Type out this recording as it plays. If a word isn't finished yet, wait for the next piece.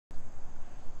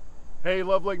Hey,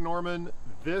 Love Lake Norman,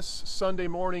 this Sunday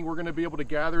morning we're going to be able to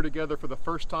gather together for the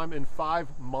first time in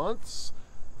 5 months.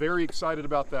 Very excited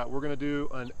about that. We're going to do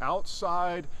an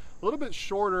outside, a little bit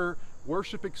shorter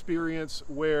worship experience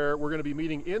where we're going to be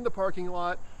meeting in the parking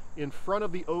lot in front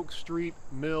of the Oak Street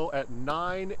Mill at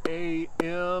 9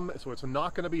 a.m. So it's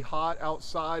not going to be hot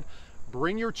outside.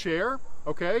 Bring your chair,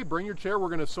 okay? Bring your chair. We're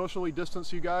going to socially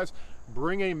distance you guys.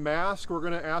 Bring a mask. We're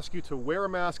going to ask you to wear a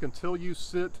mask until you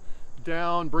sit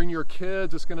down. Bring your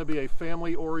kids. It's going to be a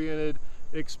family-oriented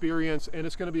experience, and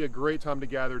it's going to be a great time to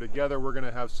gather together. We're going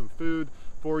to have some food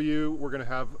for you. We're going to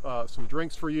have some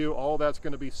drinks for you. All that's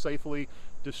going to be safely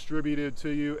distributed to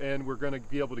you, and we're going to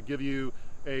be able to give you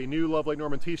a new Love Lake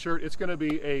Norman t-shirt. It's going to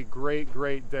be a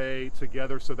great day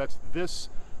together. So that's this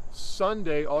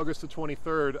Sunday, August the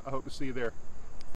 23rd. I hope to see you there.